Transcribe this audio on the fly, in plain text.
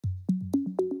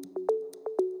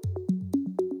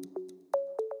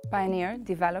Pioneer,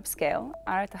 Develop, Scale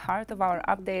are at the heart of our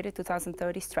updated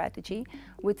 2030 strategy,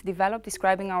 with Develop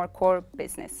describing our core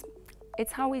business.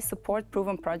 It's how we support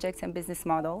proven projects and business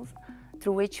models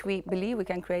through which we believe we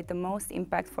can create the most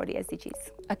impact for the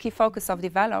SDGs. A key focus of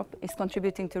Develop is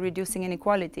contributing to reducing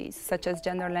inequalities, such as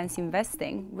gender-lens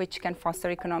investing, which can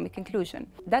foster economic inclusion.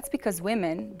 That's because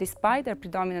women, despite their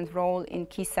predominant role in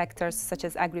key sectors such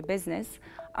as agribusiness,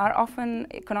 are often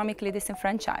economically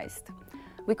disenfranchised.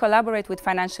 We collaborate with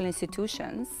financial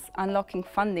institutions, unlocking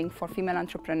funding for female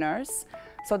entrepreneurs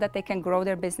so that they can grow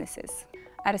their businesses.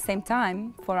 At the same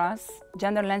time, for us,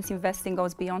 gender-lens investing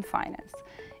goes beyond finance.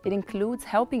 It includes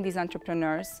helping these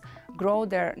entrepreneurs grow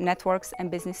their networks and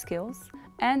business skills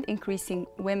and increasing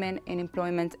women in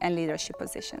employment and leadership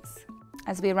positions.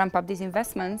 As we ramp up these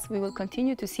investments, we will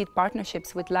continue to seed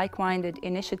partnerships with like-minded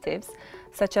initiatives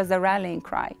such as the Rallying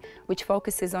Cry, which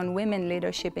focuses on women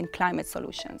leadership in climate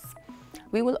solutions.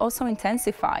 We will also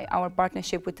intensify our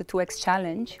partnership with the 2X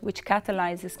Challenge, which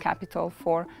catalyzes capital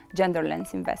for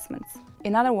gender-lens investments.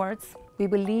 In other words, we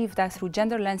believe that through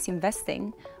gender-lens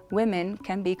investing, women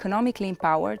can be economically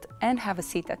empowered and have a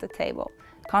seat at the table,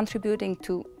 contributing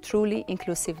to truly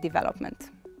inclusive development.